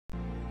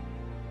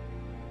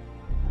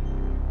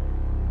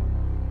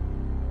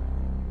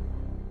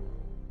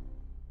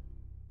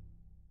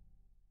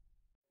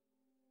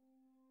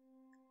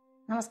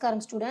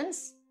நமஸ்காரம்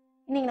ஸ்டூடெண்ட்ஸ்.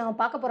 இன்னைக்கு நம்ம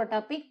பார்க்க போகிற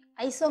டாபிக்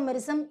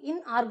ஐசோமெரிசம்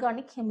இன்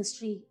ஆர்கானிக்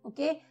கெமிஸ்ட்ரி.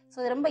 ஓகே, ஸோ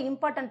இது ரொம்ப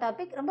இம்பார்ட்டன்ட்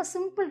டாபிக், ரொம்ப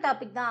சிம்பிள்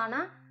டாபிக் தான்.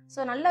 ஆனால்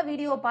ஸோ நல்ல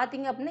வீடியோவை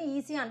பார்த்தீங்க அப்படின்னா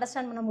ஈஸியாக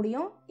அண்டர்ஸ்டாண்ட் பண்ண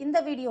முடியும். இந்த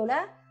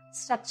வீடியோவில்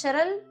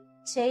structural,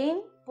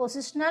 chain,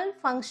 positional,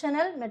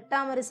 functional,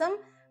 metamerism,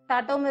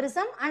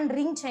 tautomerism and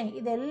ring chain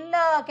இது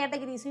எல்லா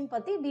கேட்டகரிஸையும்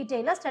பற்றி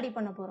டீட்டெயிலாக ஸ்டடி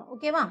பண்ண போகிறோம்.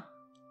 ஓகேவா?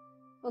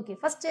 Okay,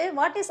 first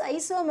what is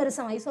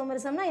isomerism?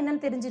 ஐசோமெரிசம்னா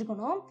என்னன்னு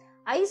தெரிஞ்சிருக்கணும்.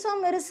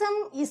 Isomerism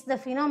is the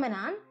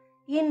phenomenon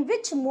in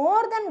which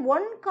more than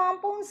one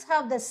compounds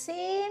have the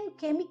same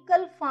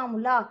chemical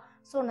formula.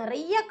 So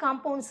நிறைய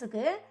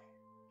காம்பவுண்ட்ஸுக்கு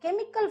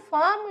கெமிக்கல்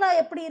ஃபார்முலா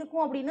எப்படி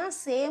இருக்கும் அப்படின்னா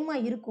சேமா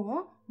இருக்கும்,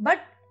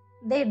 but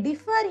they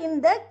differ in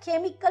the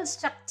chemical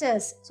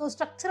structures. So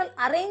structural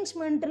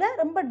அரேஞ்ச்மெண்ட்டில்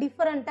ரொம்ப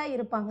டிஃபரெண்ட்டாக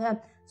இருப்பாங்க.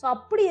 ஸோ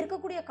அப்படி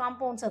இருக்கக்கூடிய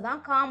காம்பவுண்ட்ஸை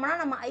தான் காமனாக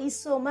நம்ம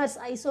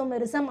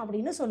ஐசோமெரிசம்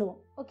அப்படின்னு சொல்லுவோம்.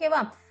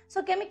 ஓகேவா? ஸோ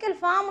கெமிக்கல்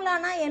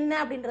ஃபார்முலானா என்ன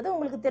அப்படின்றது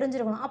உங்களுக்கு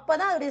தெரிஞ்சிருக்கணும். அப்போ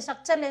தான் அதோடைய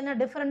ஸ்ட்ரக்சரில் என்ன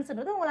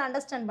டிஃபரன்ஸ்ன்றது உங்களை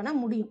அண்டர்ஸ்டாண்ட் பண்ண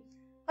முடியும்.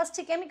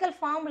 ஃபஸ்ட்டு கெமிக்கல்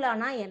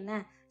ஃபார்முலானா என்ன?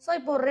 ஸோ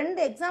இப்போ ஒரு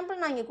 2 எக்ஸாம்பிள்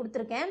நான் இங்கே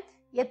கொடுத்துருக்கேன்.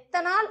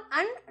 Ethanol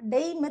and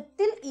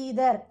dimethyl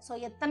ether. So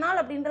ethanol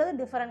அப்படின்றது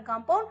டிஃபரண்ட்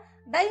காம்பவுண்ட்,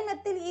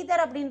 டைமெத்தில்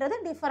ஈதர் அப்படின்றது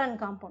டிஃபரண்ட்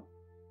காம்பவுண்ட்.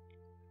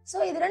 ஸோ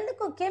இது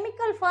ரெண்டுக்கும்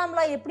கெமிக்கல்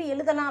ஃபார்முலா எப்படி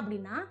எழுதலாம்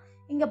அப்படின்னா,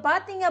 இங்கே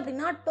பார்த்தீங்க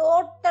அப்படின்னா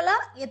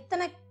டோட்டலாக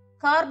எத்தனை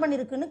கார்பன்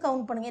இருக்குன்னு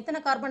கவுண்ட் பண்ணுங்க. எத்தனை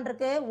கார்பன்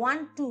இருக்கு?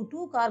 1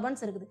 2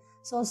 கார்பன்ஸ் இருக்குது.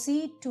 So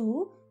C2.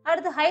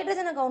 அடுத்து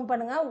ஹைட்ரஜனை கவுண்ட்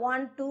பண்ணுங்க.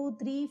 1 2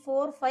 3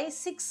 4 5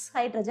 6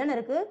 ஹைட்ரஜன்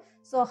இருக்கு.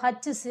 So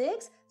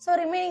H6. ஸோ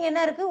ரிமைனிங் என்ன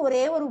இருக்கு?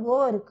 ஒரே ஒரு O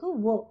இருக்கு,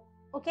 O.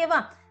 ஓகேவா?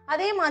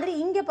 அதே மாதிரி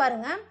இங்கே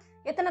பாருங்க,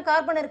 எத்தனை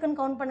கார்பன் இருக்குன்னு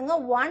கவுண்ட் பண்ணுங்க.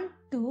 1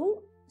 2.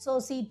 So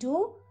C2.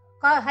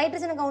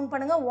 ஹைட்ரஜனை கவுண்ட்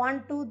பண்ணுங்க. 1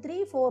 2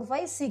 3 4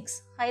 5 6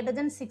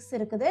 ஹைட்ரஜன் 6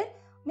 இருக்குது.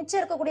 மிச்சம்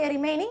இருக்கக்கூடிய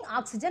ரிமைனிங்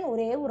ஆக்சிஜன்,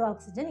 ஒரே ஒரு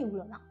ஆக்சிஜன்,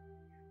 இவ்வளோதான்.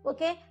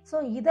 ஓகே, ஸோ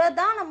இதை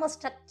தான் நம்ம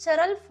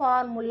ஸ்ட்ரக்சரல்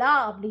ஃபார்முலா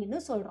அப்படின்னு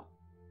சொல்கிறோம்.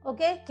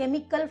 ஓகே,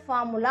 கெமிக்கல்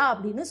ஃபார்முலா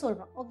அப்படின்னு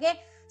சொல்கிறோம். ஓகே,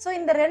 ஸோ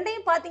இந்த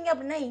ரெண்டையும் பார்த்தீங்க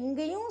அப்படின்னா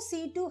இங்கேயும்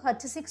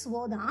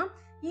C2H6O தான்,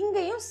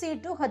 இங்கேயும்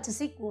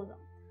C2H6O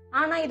தான்.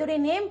 ஆனால் இதோடைய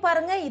நேம்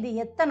பாருங்க, இது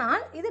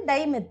எத்தனால், இது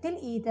டைமெத்தில்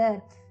ஈதர்.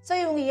 ஸோ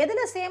இவங்க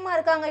எதில் சேமாக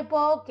இருக்காங்க?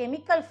 இப்போ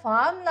கெமிக்கல்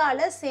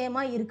ஃபார்முலாவில்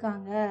சேமாக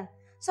இருக்காங்க.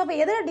 ஸோ இப்போ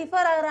எதில்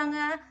டிஃபர் ஆகுறாங்க?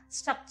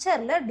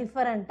 ஸ்ட்ரக்சரில்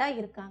டிஃபரெண்ட்டாக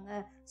இருக்காங்க.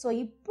 ஸோ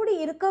இப்படி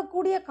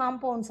இருக்கக்கூடிய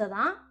காம்பவுண்ட்ஸை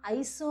தான்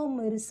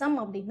ஐசோமெரிசம்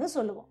அப்படின்னு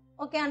சொல்லுவோம்.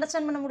 ஓகே,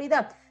 அண்டர்ஸ்டாண்ட் பண்ண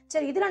முடியுதா?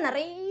 சரி, இதில்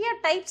நிறைய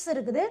டைப்ஸ்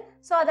இருக்குது.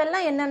 ஸோ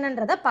அதெல்லாம்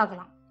என்னென்னன்றதை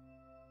பார்க்கலாம்.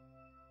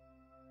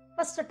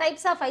 First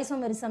types of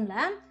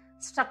ஐசோமெரிசமில்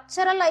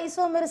structural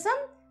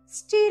isomerism,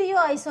 stereo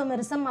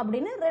isomerism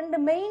அப்படின்னு 2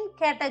 மெயின்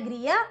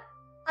கேட்டகரியாக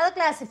அதை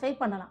கிளாசிஃபை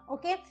பண்ணலாம்.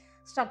 ஓகே,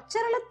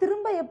 ஸ்ட்ரக்சரில்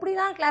திரும்ப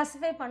எப்படிலாம்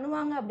கிளாசிஃபை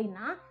பண்ணுவாங்க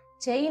அப்படின்னா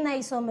chain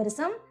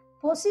isomerism,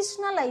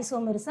 positional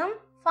isomerism,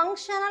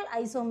 functional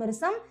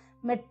isomerism,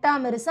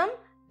 metamerism,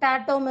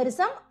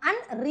 tautomerism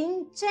and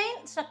ring chain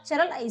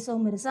structural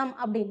isomerism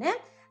அப்படின்னு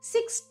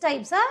 6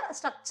 டைப்ஸா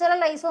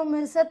ஸ்ட்ரக்சரல்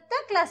ஐசோமெரிசத்தை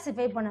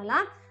கிளாசிஃபை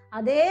பண்ணலாம்.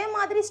 அதே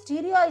மாதிரி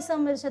ஸ்டீரியோ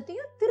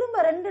ஐசோமெரிசத்தையும்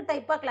திரும்ப 2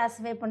 டைப்பா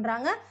கிளாசிஃபை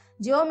பண்றாங்க,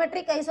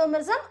 geometric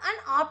isomerism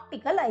and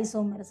optical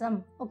isomerism.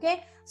 Okay,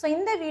 so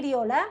இந்த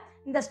வீடியோல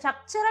இந்த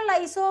ஸ்ட்ரக்சரல்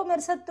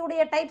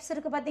ஐசோமெரிசத்துடைய டைப்ஸ்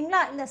இருக்கு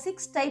பாத்தீங்களா, இந்த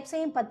 6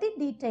 டைப்ஸையும் பத்தி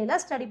டீட்டெயிலா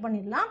ஸ்டடி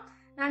பண்ணிடலாம்.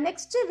 நான்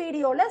நெக்ஸ்ட்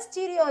வீடியோல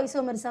ஸ்டீரியோ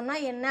ஐசோமெரிசம்னா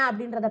என்ன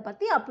அப்படின்றத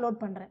பத்தி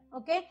அப்லோட் பண்றேன்.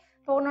 ஓகே,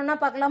 இப்போ ஒன்னொன்னா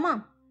பார்க்கலாமா?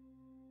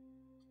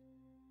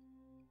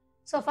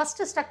 So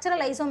first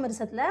structural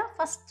ஐசோமெரிசத்தில்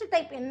first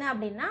type என்ன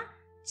அப்படின்னா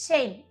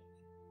செயின்.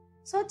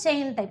 So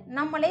chain type.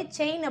 நம்மளே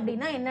செயின்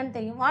அப்படின்னா என்னன்னு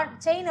தெரியும்.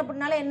 செயின்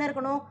அப்படின்னால என்ன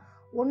இருக்கணும்?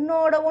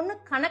 ஒன்னோட ஒன்று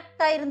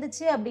கனெக்ட்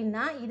ஆயிருந்துச்சு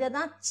அப்படின்னா இதை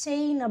தான்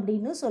செயின்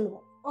அப்படின்னு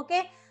சொல்லுவோம். ஓகே,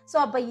 ஸோ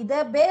அப்போ இதை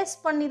பேஸ்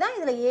பண்ணி தான்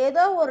இதில்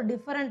ஏதோ ஒரு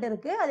டிஃபரெண்ட்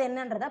இருக்கு, அது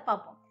என்னன்றதை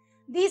பார்ப்போம்.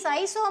 These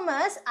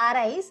isomers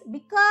arise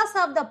because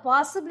of the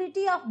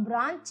possibility of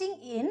branching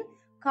in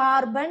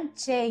carbon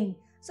chain.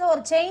 So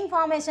ஒரு chain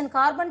formation,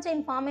 carbon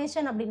chain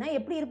formation அப்படின்னா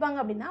எப்படி இருப்பாங்க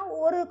அப்படின்னா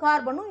ஒரு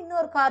கார்பனும்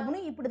இன்னொரு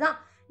கார்பனும்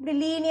இப்படி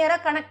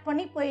லீனியராக கனெக்ட்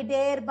பண்ணி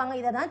போயிட்டே இருப்பாங்க.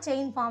 இதை தான்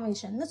செயின்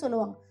ஃபார்மேஷன்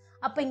சொல்லுவாங்க.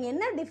 அப்போ இங்கே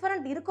என்ன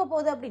டிஃபரெண்ட் இருக்க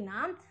போகுது அப்படின்னா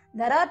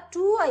there are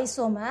 2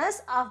 isomers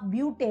of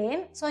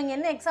butane. So இங்கே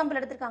என்ன எக்ஸாம்பிள்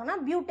எடுத்திருக்காங்கன்னா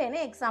பியூட்டேனை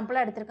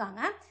எக்ஸாம்பிளாக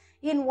எடுத்திருக்காங்க.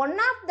 In one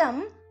of them,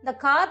 the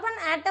carbon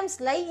atoms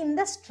lie in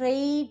the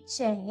straight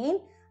chain,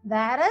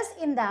 whereas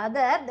in the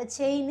other, the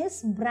chain is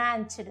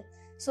branched.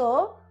 So,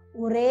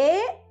 ஒரே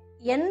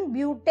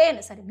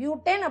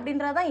பியூட்டேன்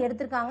அப்படின்றதான்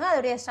எடுத்திருக்காங்க.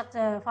 அதோடைய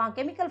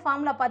கெமிக்கல்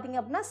ஃபார்முலா பார்த்தீங்க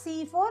அப்படின்னா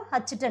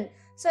C4H10.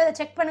 ஸோ இதை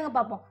செக் பண்ணுங்க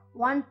பார்ப்போம்.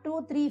 1 2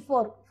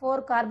 3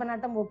 4 carbon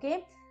atom. Okay,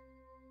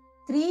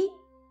 3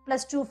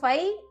 + 2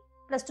 5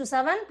 + 2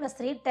 7 +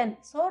 3 10.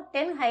 So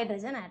 10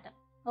 hydrogen atom.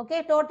 Okay,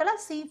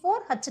 டோட்டலாக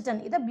C4H10.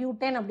 இதை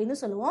பியூட்டேன் அப்படின்னு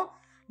சொல்லுவோம்.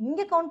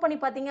 இங்கே கவுண்ட் பண்ணி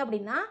பார்த்தீங்க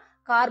அப்படின்னா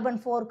கார்பன்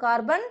 4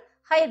 கார்பன்,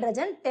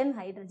 ஹைட்ரஜன் 10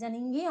 ஹைட்ரஜன்.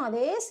 இங்கேயும்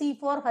அதே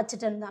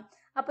C4H10 தான்.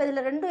 அப்போ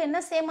இதில் ரெண்டும் என்ன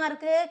சேமாக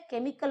இருக்கு?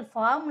 கெமிக்கல்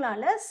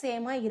ஃபார்முலாவில்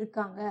சேமாக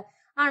இருக்காங்க.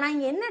 ஆனால்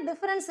இங்கே என்ன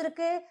டிஃபரன்ஸ்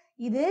இருக்கு?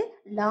 இது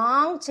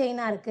லாங்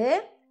செயினாக இருக்கு,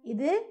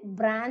 இது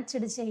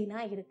பிரான்ச்டு செயினா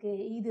இருக்கு.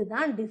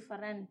 இதுதான்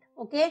டிஃபரண்ட்.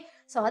 ஓகே,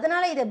 ஸோ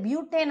அதனால இதை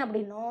பியூட்டேன்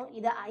அப்படின்னும்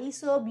இதை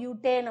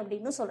ஐசோபியூட்டேன்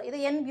அப்படின்னு சொல்றோம். இதை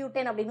என்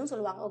பியூட்டேன் அப்படின்னு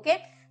சொல்லுவாங்க. ஓகே,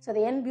 ஸோ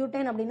இதை என்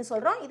பியூட்டேன் அப்படின்னு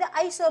சொல்றோம், இது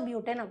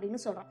ஐசோபியூட்டேன்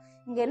அப்படின்னு சொல்றோம்.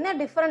 இங்க என்ன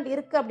டிஃபரண்ட்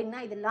இருக்கு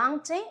அப்படின்னா இது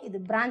லாங் செயின், இது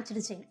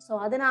பிரான்ச்டு செயின். ஸோ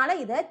அதனால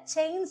இதை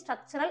செயின்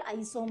ஸ்ட்ரக்சரல்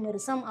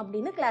ஐசோமெரிசம்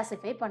அப்படின்னு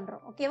கிளாசிஃபை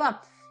பண்றோம். ஓகேவா?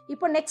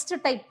 இப்போ நெக்ஸ்ட்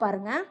டைப்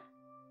பாருங்க,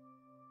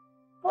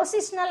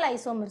 பொசிஷனல்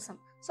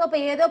ஐசோமெரிசம். ஸோ இப்போ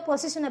ஏதோ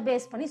பொசிஷனை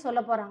பேஸ் பண்ணி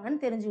சொல்ல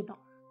போறாங்கன்னு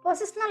தெரிஞ்சுக்கிட்டோம்.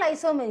 Positional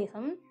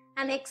isomerism,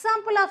 an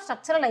example of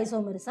structural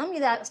isomerism,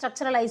 இது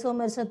structural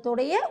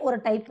isomerismத்துடைய ஒரு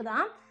டைப்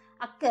தான்.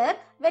 occur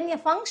when a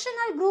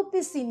functional group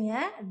is in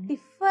a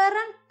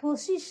different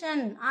position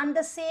on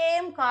the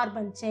same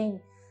carbon chain.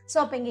 So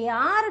அப்போ இங்கே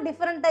யார்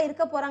டிஃபரெண்ட்டாக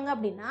இருக்க போகிறாங்க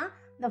அப்படின்னா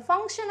இந்த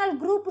ஃபங்க்ஷனல்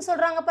குரூப்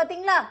சொல்கிறாங்க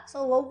பார்த்தீங்களா. ஸோ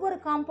ஒவ்வொரு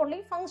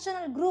காம்பவுண்ட்லையும்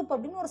ஃபங்க்ஷனல் குரூப்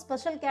அப்படின்னு ஒரு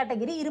ஸ்பெஷல்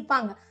கேட்டகரி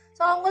இருப்பாங்க.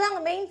 ஸோ அவங்க தான்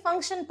அங்கே மெயின்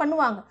ஃபங்க்ஷன்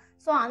பண்ணுவாங்க.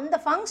 ஸோ அந்த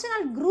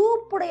ஃபங்க்ஷனல்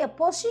குரூப்புடைய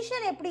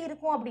பொசிஷன் எப்படி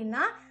இருக்கும்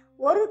அப்படின்னா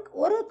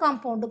ஒரு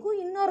காம்பவுண்டுக்கும்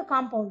இன்னொரு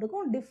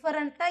காம்பவுண்டுக்கும்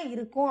டிஃபரெண்ட்டாக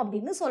இருக்கும்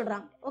அப்படின்னு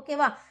சொல்கிறாங்க.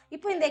 ஓகேவா?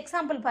 இப்போ இந்த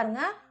எக்ஸாம்பிள்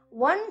பாருங்க,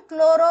 1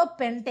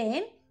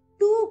 குளோரோபென்டேன்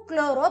 2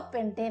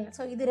 குளோரோபென்டேன்.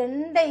 ஸோ இது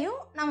ரெண்டையும்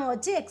நம்ம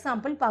வச்சு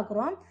எக்ஸாம்பிள்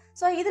பார்க்குறோம்.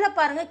 ஸோ இதில்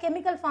பாருங்க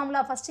கெமிக்கல்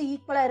ஃபார்முலா ஃபர்ஸ்ட்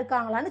ஈக்குவலாக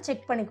இருக்காங்களான்னு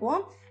செக்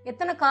பண்ணிக்குவோம்.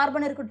 எத்தனை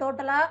கார்பன் இருக்கு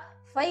டோட்டலாக?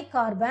 5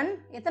 கார்பன்.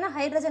 எத்தனை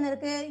ஹைட்ரஜன்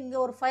இருக்கு? இங்கே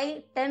ஒரு 5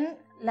 10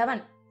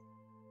 11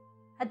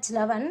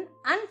 H11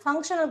 and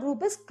functional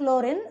group is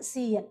chlorine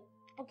Cl.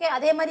 Okay,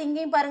 அதே மாதிரி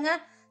இங்கேயும் பாருங்க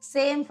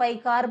same 5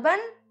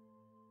 carbon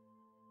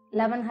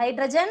 11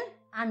 hydrogen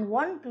and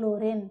 1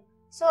 chlorine.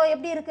 So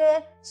எப்படி இருக்கு?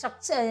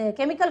 ஸ்ட்ரக்சர்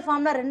கெமிக்கல்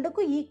ஃபார்முலா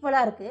ரெண்டுக்கும்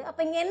ஈக்குவலாக இருக்கு.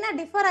 அப்போ இங்கே என்ன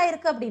டிஃபர்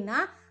ஆயிருக்கு அப்படின்னா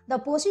the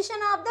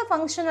position of the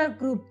functional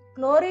group,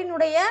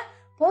 குளோரினுடைய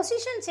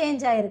position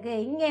change ஆயிருக்கு.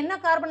 இங்கே என்ன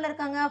கார்பன்ல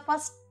இருக்காங்க?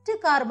 ஃபர்ஸ்ட்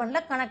கார்பன்ல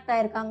கனெக்ட்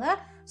ஆயிருக்காங்க.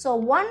 ஸோ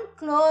 1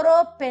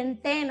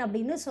 குளோரோபென்டேன்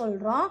அப்படின்னு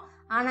சொல்றோம்.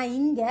 ஆனா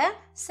இங்க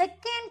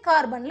செகண்ட்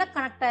கார்பன்ல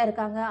கனெக்ட்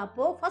ஆயிருக்காங்க.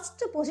 அப்போ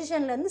ஃபர்ஸ்ட்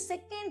பொசிஷன்ல இருந்து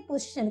செகண்ட்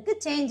பொசிஷனுக்கு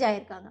சேஞ்ச்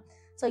ஆயிருக்காங்க.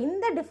 ஸோ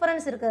இந்த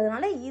டிஃபரன்ஸ்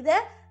இருக்கிறதுனால இதை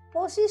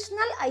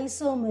பொசிஷனல்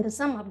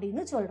ஐசோமெரிசம்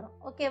அப்படின்னு சொல்றோம்.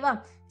 ஓகேவா?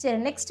 சரி,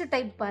 நெக்ஸ்ட்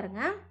டைப் பாருங்க,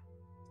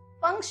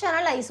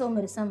 ஃபங்க்ஷனல்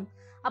ஐசோமெரிசம்.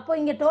 அப்போ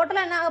இங்க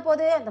டோட்டலா என்ன ஆக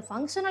போகுது? அந்த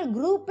ஃபங்க்ஷனல்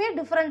குரூப்பே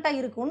டிஃபரெண்டா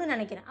இருக்கும்னு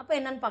நினைக்கிறேன். அப்போ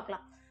என்னன்னு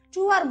பார்க்கலாம்.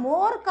 2 or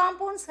more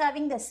compounds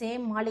having the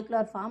same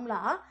molecular formula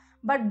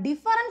but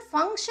different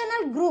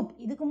functional group.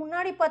 இதுக்கு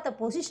முன்னாடி பார்த்த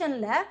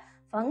பொசிஷன்ல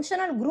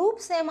ஃபங்க்ஷனல் குரூப்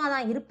சேமா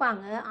தான்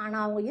இருப்பாங்க, ஆனா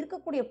அவங்க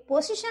இருக்கக்கூடிய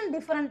பொசிஷன்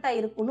டிஃபரெண்டா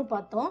இருக்கும்னு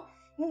பார்த்தோம்.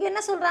 இங்க என்ன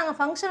சொல்றாங்க?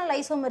 ஃபங்க்ஷனல்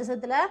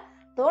ஐசோமெரிசத்துல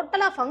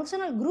டோட்டலா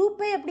ஃபங்க்ஷனல்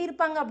குரூப்பே எப்படி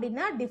இருப்பாங்க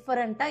அப்படின்னா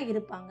டிஃபரெண்டா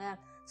இருப்பாங்க.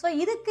 ஸோ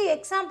இதுக்கு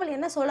எக்ஸாம்பிள்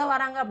என்ன சொல்ல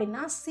வராங்க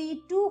அப்படின்னா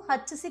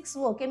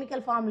C2H6O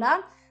கெமிக்கல் ஃபார்முலா.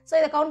 ஸோ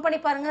இதை கவுண்ட் பண்ணி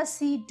பாருங்க,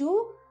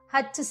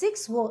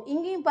 C2H6O.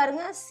 இங்கேயும்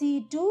பாருங்க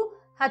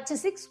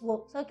C2H6O.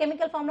 ஸோ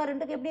கெமிக்கல் ஃபார்முலா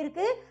ரெண்டுக்கு எப்படி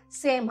இருக்கு?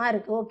 சேமா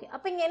இருக்கு. ஓகே,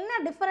 அப்போ இங்க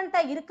என்ன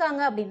டிஃபரெண்டா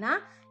இருக்காங்க அப்படின்னா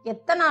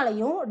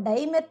எத்தனாலையும்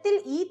டைமெத்தில்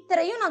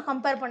ஈத்தரையும் நான்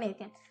கம்பேர்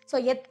பண்ணியிருக்கேன். ஸோ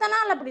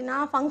எத்தனால் அப்படின்னா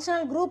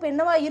ஃபங்க்ஷனல் குரூப்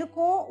என்னவா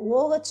இருக்கும்?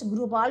 OH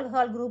குரூப்,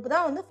 ஆல்கஹால் குரூப்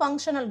தான் வந்து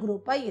ஃபங்க்ஷனல்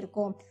குரூப்பாக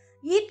இருக்கும்.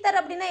 ஈத்தர்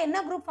அப்படின்னா என்ன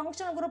குரூப்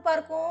ஃபங்க்ஷனல் குரூப்பாக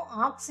இருக்கும்?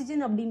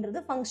 ஆக்சிஜன் அப்படின்றது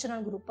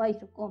ஃபங்க்ஷனல் குரூப்பாக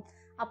இருக்கும்.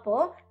 அப்போ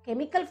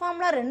கெமிக்கல்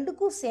ஃபார்முலா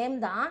ரெண்டுக்கும் சேம்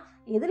தான்.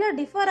 எதுல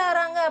டிஃபர்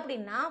ஆகிறாங்க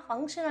அப்படின்னா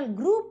ஃபங்க்ஷனல்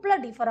குரூப்ல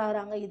டிஃபர்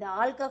ஆகிறாங்க. இது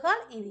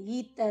ஆல்கஹால், இது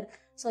ஈத்தர்.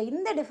 ஸோ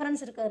இந்த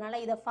டிஃபரன்ஸ்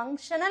இருக்கிறதுனால இதை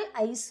ஃபங்க்ஷனல்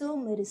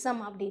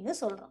ஐசோமெரிசம் அப்படின்னு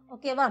சொல்றோம்.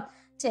 ஓகேவா?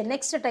 சரி,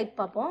 நெக்ஸ்ட் டைப்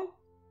பார்ப்போம்,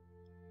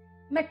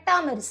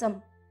 metamerism.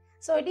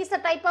 So it is a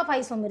type of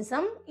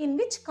isomerism in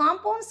which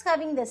compounds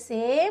having the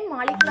same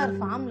molecular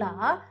formula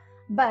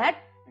but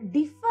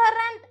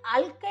different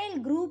alkyl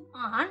group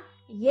on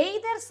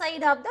either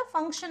side of the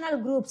functional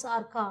groups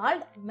are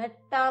called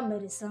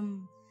metamerism.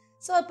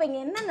 So இப்போ இங்க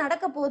என்ன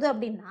நடக்க போகுது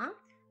அப்படின்னா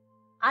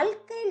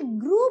alkyl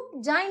group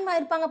join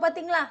ஆயிருப்பாங்க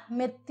பாத்தீங்களா?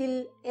 Methyl,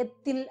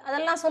 ethyl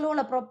அதெல்லாம்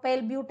சொல்லுவோம்ல,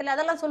 propyl, butyl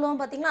அதெல்லாம்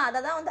சொல்லுவோம் பாத்தீங்களா? அதை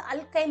தான் வந்து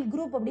அல்கைல்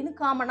குரூப் அப்படின்னு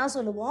காமனா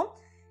சொல்லுவோம்.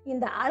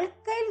 இந்த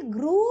அல்கைல்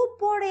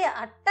குரூப்போடைய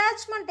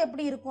அட்டாச்மெண்ட்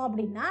எப்படி இருக்கும்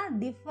அப்படின்னா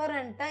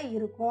டிஃபரெண்டா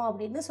இருக்கும்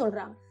அப்படின்னு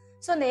சொல்றாங்க.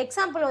 ஸோ இந்த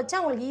எக்ஸாம்பிள் வச்சா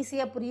உங்களுக்கு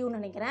ஈஸியா புரியும்னு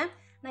நினைக்கிறேன்.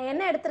 நான்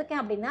என்ன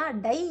எடுத்திருக்கேன் அப்படின்னா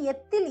tie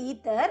ethyl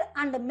ether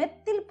and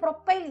methyl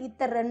propyl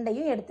ether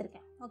ரெண்டையும்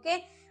எடுத்திருக்கேன். ஓகே,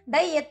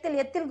 டை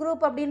எத்தில்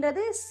குரூப்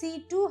அப்படின்றது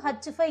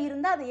C2H5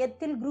 இருந்தால் அது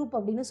எத்தில் குரூப்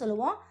அப்படின்னு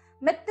சொல்லுவோம்.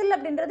 மெத்தில்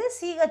அப்படின்றது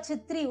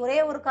CH3 ஒரே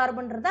ஒரு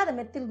கார்பன் இருந்தால் அது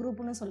மெத்தில்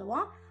குரூப்னு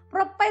சொல்லுவோம்.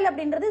 ப்ரோப்பைல்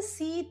அப்படின்றது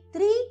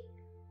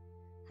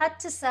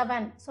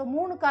C3H7. ஸோ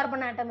 3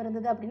 கார்பன் ஆட்டம்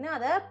இருந்தது அப்படின்னா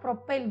அதை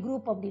ப்ரோப்பைல்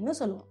குரூப் அப்படின்னு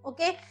சொல்லுவோம்.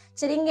 ஓகே,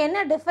 சரி, இங்கே என்ன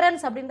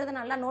டிஃபரன்ஸ் அப்படின்றத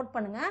நல்லா நோட்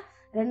பண்ணுங்க.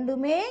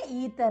 ரெண்டுமே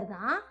ஈத்தர்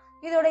தான்.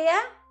 இதோடைய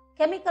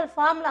கெமிக்கல்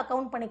ஃபார்முலா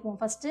கவுண்ட் பண்ணிக்குவோம்.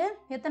 ஃபர்ஸ்ட்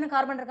எத்தனை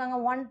கார்பன் இருக்காங்க?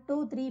 1 2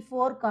 3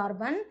 4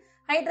 கார்பன்.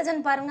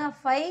 ஹைட்ரஜன் பாருங்க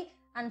 5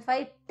 and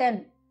 5 10.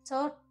 So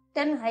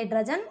 10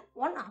 hydrogen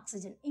 1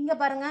 oxygen. இங்க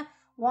பாருங்க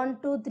 1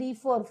 2 3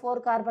 4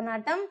 carbon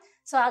atom.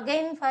 So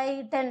again 5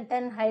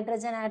 10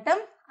 hydrogen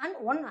atom and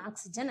 1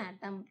 oxygen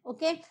atom.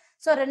 Okay,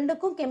 so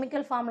ரெண்டுக்கும்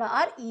கெமிக்கல் ஃபார்முலா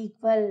ஆர்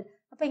ஈக்குவல்.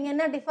 அப்போ இங்க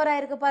என்ன டிஃபர்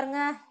ஆயிருக்கு பாருங்க,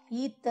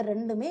 ஈத்தர்.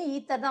 ரெண்டுமே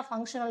ஈத்தர் தான்,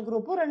 ஃபங்க்ஷனல்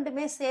குரூப்பும்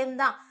ரெண்டுமே சேம்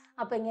தான்.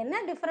 அப்போ இங்க என்ன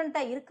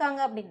டிஃபரெண்டா இருக்காங்க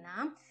அப்படின்னா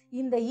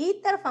இந்த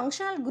ஈத்தர்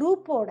ஃபங்க்ஷனல்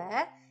குரூப்போட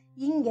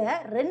இங்க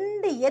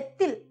 2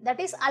 எத்தில்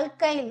தட் இஸ்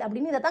அல்கைல்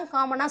அப்படின்னு இதை தான்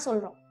காமனா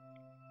சொல்றோம்.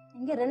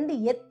 இங்க 2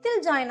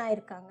 எத்தில் ஜாயின்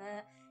ஆயிருக்காங்க.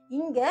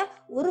 இங்க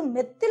ஒரு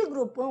மெத்தில்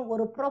குரூப்பும்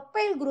ஒரு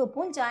ப்ரொப்பைல்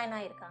குரூப்பும் ஜாயின்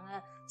ஆயிருக்காங்க.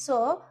 ஸோ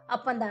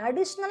அப்போ அந்த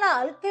அடிஷ்னலா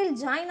அல்கைல்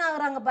ஜாயின்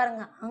ஆகுறாங்க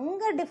பாருங்க,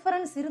 அங்க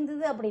டிஃபரன்ஸ்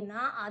இருந்தது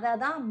அப்படின்னா அதை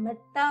தான்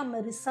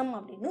மெட்டாமெரிசம்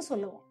அப்படின்னு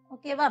சொல்லுவோம்.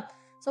 ஓகேவா?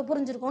 ஸோ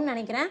புரிஞ்சிருக்கும்னு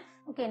நினைக்கிறேன்.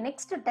 Okay,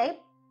 next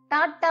type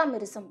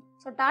டாட்டாமெரிசம்.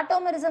 ஸோ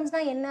டாட்டோமெரிசம்ஸ்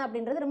தான் என்ன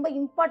அப்படின்றது ரொம்ப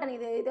இம்பார்ட்டன்ட்.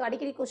 இது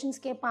அடிக்கடி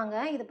கொஸ்டின்ஸ் கேட்பாங்க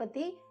இதை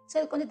பற்றி. ஸோ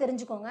இது கொஞ்சம்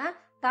தெரிஞ்சுக்கோங்க.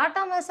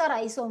 Tautomers are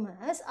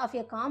isomers of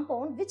a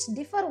compound which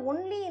differ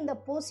only in the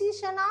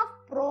position of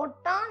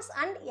protons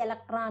and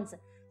electrons.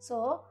 So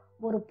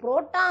ஒரு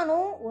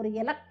புரோட்டானும் ஒரு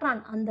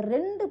எலக்ட்ரான் அந்த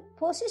 2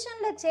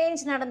 பொசிஷன்ல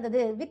சேஞ்ச்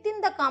நடந்தது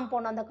வித்தின் த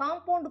காம்பவுண்ட், அந்த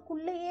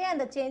காம்பவுண்டுக்குள்ளேயே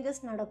அந்த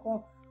சேஞ்சஸ் நடக்கும்.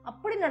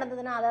 அப்படி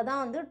நடந்ததுன்னா அதை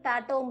தான் வந்து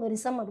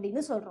டாட்டோமெரிசம்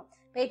அப்படின்னு சொல்றோம்.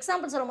 இப்போ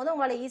எக்ஸாம்பிள் சொல்லும் போது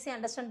உங்களால் ஈஸியாக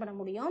அண்டர்ஸ்டாண்ட் பண்ண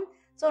முடியும்.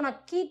 ஸோ நான்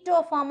கீட்டோ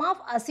ஃபார்ம்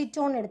ஆஃப்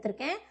அசிட்டோன்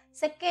எடுத்திருக்கேன்,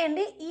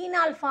 செகண்ட்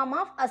ஈனால் ஃபார்ம்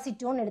ஆஃப்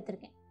அசிட்டோன்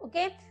எடுத்திருக்கேன்.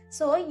 ஓகே,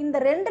 ஸோ இந்த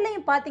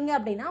ரெண்டுலையும் பார்த்தீங்க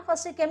அப்படின்னா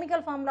ஃபர்ஸ்ட்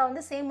கெமிக்கல் ஃபார்முலா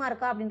வந்து சேமா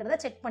இருக்கா அப்படின்றத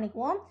செக்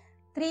பண்ணிக்குவோம்.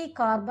 3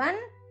 carbon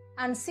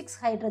and 6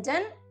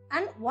 hydrogen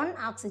and 1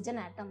 oxygen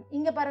ஆட்டம்.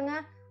 இங்க பாருங்க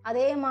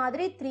அதே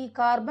மாதிரி 3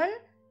 carbon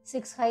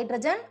 6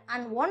 hydrogen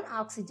and 1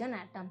 oxygen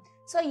atom.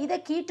 So இதை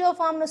கீட்டோ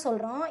ஃபார்ம்னு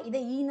சொல்றோம்,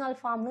 இதை ஈனால்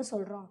ஃபார்ம்னு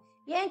சொல்றோம்.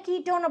 ஏன்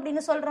கீட்டோன்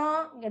அப்படின்னு சொல்றோம்?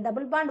 இங்க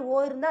டபுள் பாண்ட் ஓ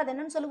இருந்தா அது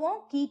என்னன்னு சொல்லுவோம்?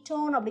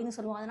 கீட்டோன் அப்படின்னு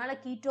சொல்லுவோம். அதனால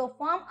கீட்டோ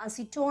ஃபார்ம்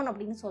அசிட்டோன்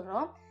அப்படின்னு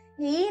சொல்றோம்.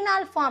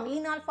 ஈனால்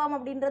ஃபார்ம்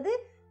அப்படின்றது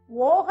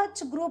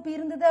OH குரூப்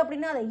இருந்தது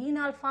அப்படின்னா அதை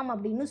ஈனால் ஃபார்ம்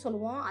அப்படின்னு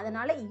சொல்லுவோம்.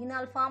 அதனால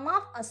ஈனால் ஃபார்ம்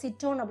ஆஃப்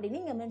அசிட்டோன் அப்படின்னு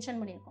இங்க மென்ஷன்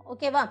பண்ணியிருக்கோம்.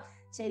 ஓகேவா?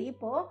 சரி,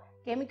 இப்போ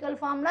கெமிக்கல்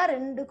ஃபார்ம்ல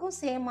ரெண்டுக்கும்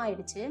சேம்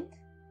ஆயிடுச்சு.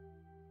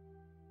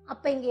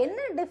 அப்ப இங்க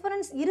என்ன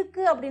டிஃபரன்ஸ்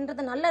இருக்கு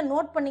அப்படின்றத நல்லா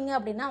நோட் பண்ணீங்க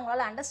அப்படின்னா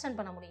உங்களால அண்டர்ஸ்டாண்ட்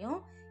பண்ண முடியும்.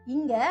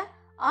 இங்க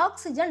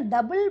ஆக்சிஜன்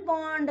டபுள்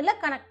பாண்ட்ல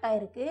கனெக்ட்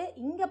ஆயிருக்கு.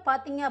 இங்க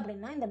பாத்தீங்க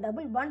அப்படின்னா இந்த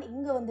டபுள் பாண்ட்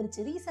இங்க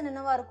வந்துருச்சு. ரீசன்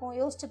என்னவா இருக்கும்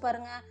யோசிச்சு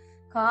பாருங்க.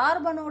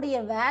 கார்பனுடைய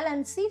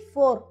வேலன்சி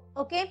 4.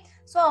 ஓகே,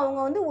 ஸோ அவங்க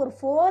வந்து ஒரு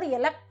 4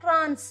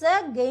 எலக்ட்ரான்ஸை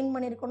கெயின்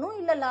பண்ணியிருக்கணும்,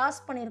 இல்லை லாஸ்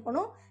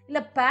பண்ணியிருக்கணும்,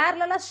 இல்லை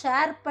பேரலாக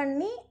ஷேர்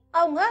பண்ணி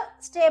அவங்க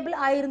ஸ்டேபிள்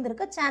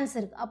ஆயிருந்திருக்க சான்ஸ்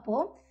இருக்கு. அப்போ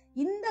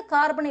இந்த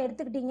கார்பனை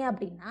எடுத்துக்கிட்டீங்க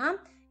அப்படின்னா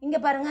இங்க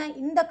பாருங்க,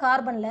 இந்த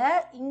கார்பன்ல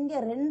இங்க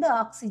 2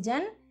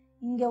 ஆக்சிஜன்,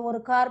 இங்க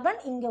ஒரு கார்பன்,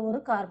 இங்க ஒரு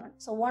கார்பன்.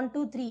 So 1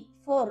 2 3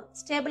 4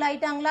 stable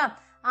ஆயிட்டாங்களா?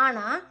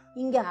 ஆனா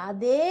இங்க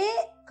அதே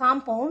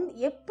காம்பவுண்ட்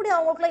எப்படி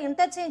அவங்களுக்குள்ள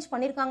இன்டர்சேஞ்ச்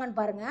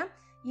பண்ணிருக்காங்கன்னு பாருங்க.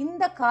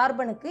 இந்த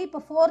கார்பனுக்கு இப்ப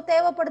 4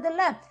 தேவைப்படுது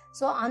இல்ல,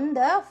 சோ அந்த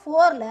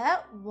 4ல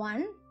 1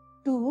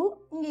 2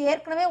 இங்க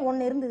ஏற்கனவே 1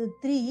 இருந்தது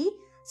 3.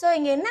 சோ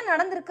இங்க என்ன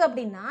நடந்திருக்கு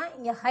அப்படின்னா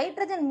இங்க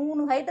ஹைட்ரஜன்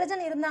 3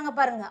 ஹைட்ரஜன் இருந்தாங்க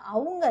பாருங்க,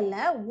 அவங்கள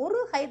ஒரு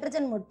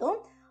ஹைட்ரஜன் மட்டும்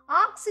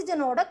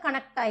ஆக்சிஜனோட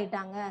கனெக்ட்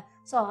ஆயிட்டாங்க.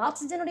 So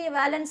ஆக்சிஜனுடைய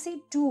valency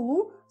 2.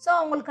 ஸோ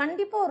அவங்களுக்கு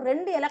கண்டிப்பா ஒரு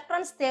 2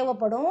 எலக்ட்ரான்ஸ்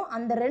தேவைப்படும்.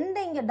 அந்த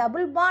 2 இங்க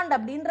டபுள் பாண்ட்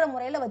அப்படின்ற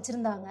முறையில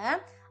வச்சிருந்தாங்க.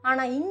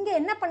 ஆனா இங்க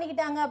என்ன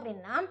பண்ணிக்கிட்டாங்க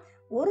அப்படின்னா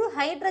ஒரு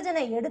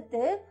ஹைட்ரஜனை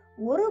எடுத்து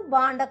ஒரு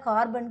பாண்ட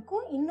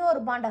கார்பனுக்கும் இன்னொரு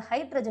பாண்ட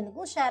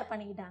ஹைட்ரஜனுக்கும் ஷேர்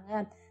பண்ணிக்கிட்டாங்க.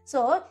 ஸோ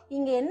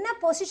இங்க என்ன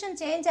பொசிஷன்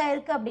சேஞ்ச்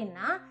ஆயிருக்கு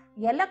அப்படின்னா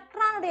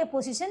எலக்ட்ரானுடைய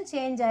பொசிஷன்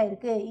சேஞ்ச்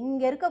ஆயிருக்கு.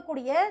 இங்க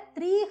இருக்கக்கூடிய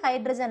 3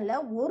 ஹைட்ரஜன்ல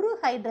ஒரு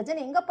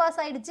ஹைட்ரஜன் எங்க பாஸ்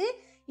ஆயிடுச்சு,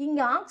 இங்க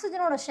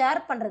ஆக்சிஜனோட ஷேர்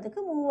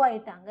பண்றதுக்கு மூவ்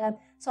ஆயிட்டாங்க.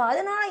 ஸோ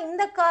அதனால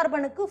இந்த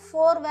கார்பனுக்கு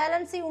 4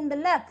 valency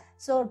உண்டுல்ல,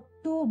 so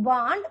 2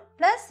 bond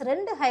plus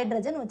 2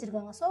 hydrogen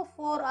வச்சிருக்காங்க. ஸோ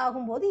 4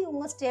 ஆகும்போது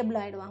இவங்க ஸ்டேபிள்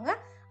ஆயிடுவாங்க.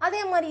 அதே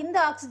மாதிரி இந்த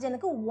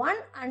ஆக்சிஜனுக்கு 1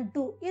 and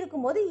 2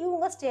 இருக்கும்போது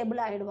இவங்க ஸ்டேபிள்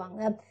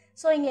ஆயிடுவாங்க.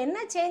 ஸோ இங்க என்ன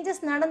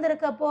சேஞ்சஸ்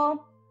நடந்திருக்கு? அப்போ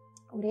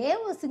ஒரே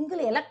ஒரு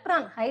சிங்கிள்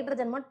எலக்ட்ரான்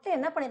ஹைட்ரஜன் மட்டும்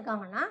என்ன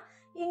பண்ணிருக்காங்கன்னா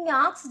இங்க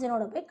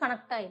ஆக்சிஜனோட போய்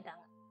கனெக்ட்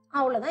ஆயிட்டாங்க.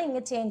 அவ்வளவுதான் இங்க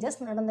சேஞ்சஸ்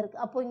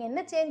நடந்திருக்கு. அப்போ இங்க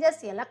என்ன சேஞ்சஸ்?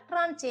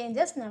 எலக்ட்ரான்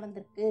சேஞ்சஸ்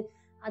நடந்திருக்கு.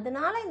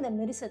 அதனால இந்த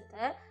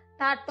மெரிசத்தை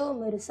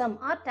டாட்டோமெரிசம்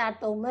ஆர்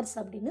டாட்டோமர்ஸ்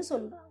அப்படின்னு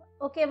சொல்றாங்க.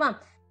 ஓகேவா?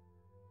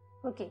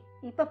 ஓகே,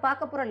 இப்போ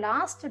பார்க்க போற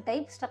last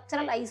type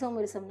structural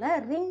ஐசோமெரிசம்ல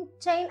ring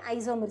chain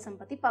isomerism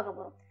பத்தி பார்க்க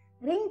போறோம்.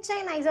 Ring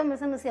chain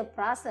isomerism is a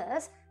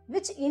process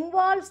which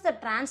involves the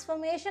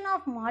transformation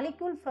of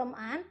molecule from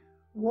an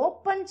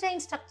open chain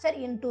structure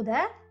into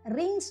the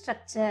ring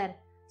structure.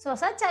 So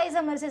such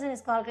isomerism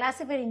is called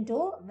classified into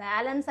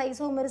valence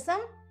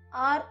isomerism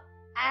or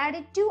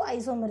additive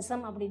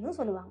isomerism அப்படின்னு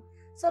சொல்லுவாங்க.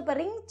 So இப்போ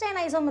ring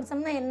chain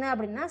ஐசோமெரிசம்னா என்ன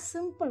அப்படின்னா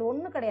simple,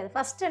 ஒன்றும் கிடையாது.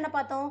 First என்ன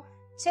பார்த்தோம்?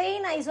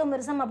 Chain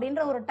isomerism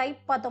அப்படின்ற ஒரு டைப்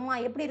பார்த்தோமா?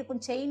 எப்படி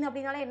இருக்கும் செயின்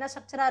அப்படின்னாலே என்ன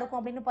ஸ்ட்ரக்சரா இருக்கும்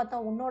அப்படின்னு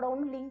பார்த்தோம். ஒன்னோட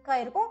ஒன்று லிங்க்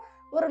ஆயிருக்கும்.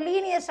 ஒரு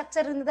லீனியர்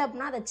ஸ்ட்ரக்சர் இருந்தது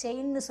அப்படின்னா அதை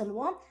செயின்னு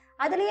சொல்லுவோம்.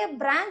 அதுலயே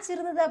பிரான்ச்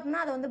இருந்தது அப்படின்னா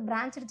அதை வந்து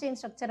பிரான்ச் செயின்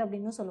ஸ்ட்ரக்சர்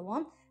அப்படின்னு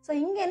சொல்லுவோம். ஸோ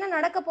இங்க என்ன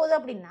நடக்க போகுது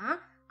அப்படின்னா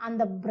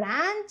அந்த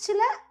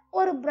பிரான்ச்ல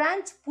ஒரு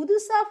பிரான்ச்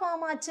புதுசா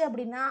ஃபார்ம் ஆச்சு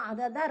அப்படின்னா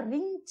அதை தான்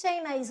ரிங்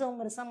செயின்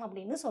ஐசோமெரிசம்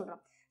அப்படின்னு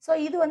சொல்றோம். ஸோ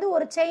இது வந்து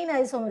ஒரு செயின்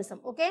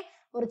ஐசோமெரிசம். ஓகே,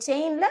 ஒரு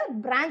செயின்ல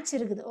பிரான்ச்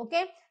இருக்குது.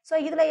 ஓகே, ஸோ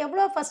இதுல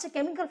எவ்வளோ ஃபர்ஸ்ட்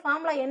கெமிக்கல்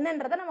ஃபார்முலா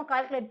என்னன்றதை நம்ம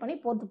கால்குலேட் பண்ணி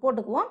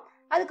போட்டுக்குவோம்.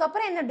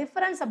 அதுக்கப்புறம் என்ன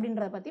டிஃபரன்ஸ்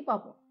அப்படின்றத பத்தி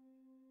பார்ப்போம்.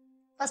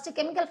 ஃபர்ஸ்ட்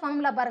கெமிக்கல்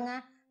ஃபார்முலா பாருங்க,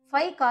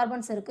 5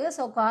 கார்பன்ஸ் இருக்கு.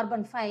 ஸோ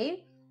கார்பன் 5,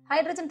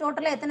 ஹைட்ரஜன்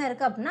டோட்டலா எத்தனை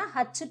இருக்கு அப்படின்னா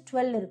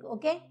H12 இருக்கு.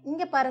 ஓகே,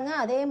 இங்க பாருங்க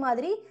அதே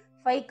மாதிரி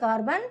 5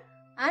 கார்பன்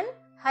அண்ட்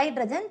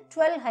ஹைட்ரஜன்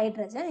 12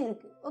 ஹைட்ரஜன்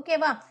இருக்கு.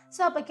 ஓகேவா? ஸோ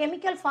அப்போ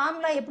கெமிக்கல்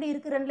ஃபார்முலா எப்படி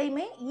இருக்கு?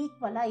 ரெண்டுலையுமே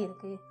ஈக்குவலா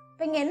இருக்கு.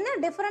 இப்போ இங்கே என்ன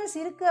டிஃபரன்ஸ்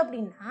இருக்குது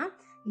அப்படின்னா,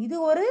 இது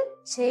ஒரு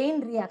செயின்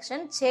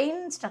ரியாக்ஷன், செயின்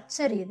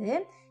ஸ்ட்ரக்சர்.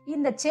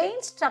 இந்த செயின்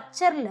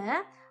ஸ்ட்ரக்சரில்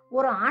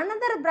ஒரு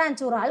அனதர்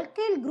பிரான்ச், ஒரு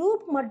அல்கைல்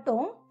குரூப்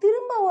மட்டும்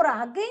திரும்ப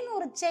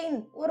ஒரு செயின்,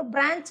 ஒரு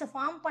பிரான்ச்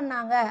ஃபார்ம்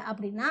பண்ணாங்க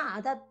அப்படின்னா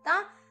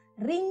அதைத்தான்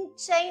ரிங்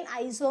செயின்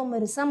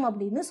ஐசோமெரிசம்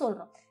அப்படின்னு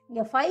சொல்கிறோம்.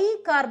 இங்கே 5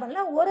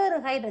 கார்பனில் ஒரு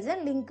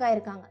ஹைட்ரஜன் லிங்க்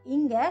ஆயிருக்காங்க.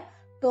 இங்கே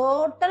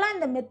டோட்டலாக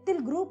இந்த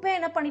மெத்தில் குரூப்பே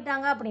என்ன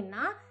பண்ணிட்டாங்க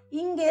அப்படின்னா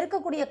இங்கே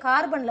இருக்கக்கூடிய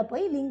கார்பனில்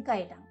போய் லிங்க்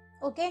ஆயிட்டாங்க.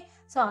 ஓகே,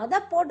 ஸோ அதை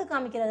போட்டு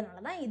காமிக்கிறதுனால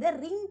தான் இதை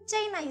ரிங்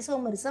செயின்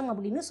ஐசோமெரிசம்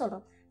அப்படின்னு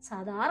சொல்கிறோம்.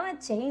 சாதாரண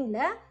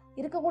செயினில்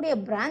இருக்கக்கூடிய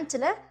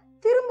பிரான்ச்சில்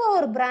திரும்ப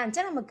ஒரு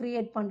பிரான்ச்சை நம்ம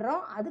கிரியேட்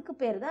பண்ணுறோம். அதுக்கு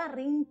பேர் தான்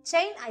ரிங்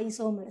செயின்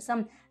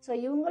ஐசோமெரிசம். ஸோ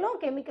இவங்களும்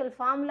கெமிக்கல்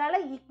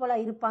ஃபார்முலாவில்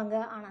ஈக்குவலாக இருப்பாங்க,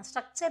 ஆனால்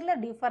ஸ்ட்ரக்சரில்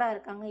டிஃபராக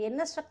இருக்காங்க.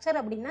 என்ன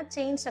ஸ்ட்ரக்சர் அப்படின்னா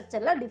செயின்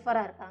ஸ்ட்ரக்சரில்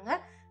டிஃபராக இருக்காங்க.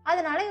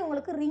 அதனால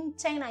இவங்களுக்கு ரிங்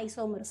செயின்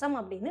ஐசோமெரிசம்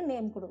அப்படின்னு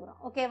நேம் கொடுக்குறோம்.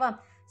 ஓகேவா?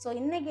 ஸோ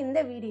இன்னைக்கு இந்த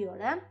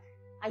வீடியோவில்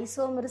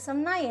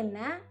ஐசோமெரிசம்னா என்ன,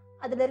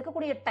 அதில்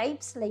இருக்கக்கூடிய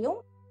டைப்ஸ்லையும்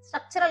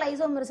ஸ்ட்ரக்சரல்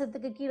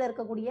ஐசோமெரிசத்துக்கு கீழே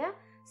இருக்கக்கூடிய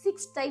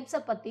 6 டைப்ஸை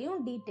பற்றியும்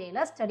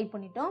டீட்டெயிலாக ஸ்டடி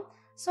பண்ணிட்டோம்.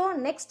 ஸோ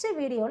நெக்ஸ்ட்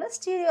வீடியோவில்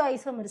ஸ்டீரியோ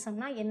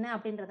ஐசோமெரிசம்னா என்ன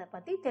அப்படின்றத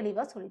பற்றி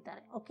தெளிவாக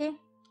சொல்லித்தரேன். Okay,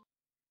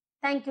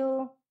 thank you.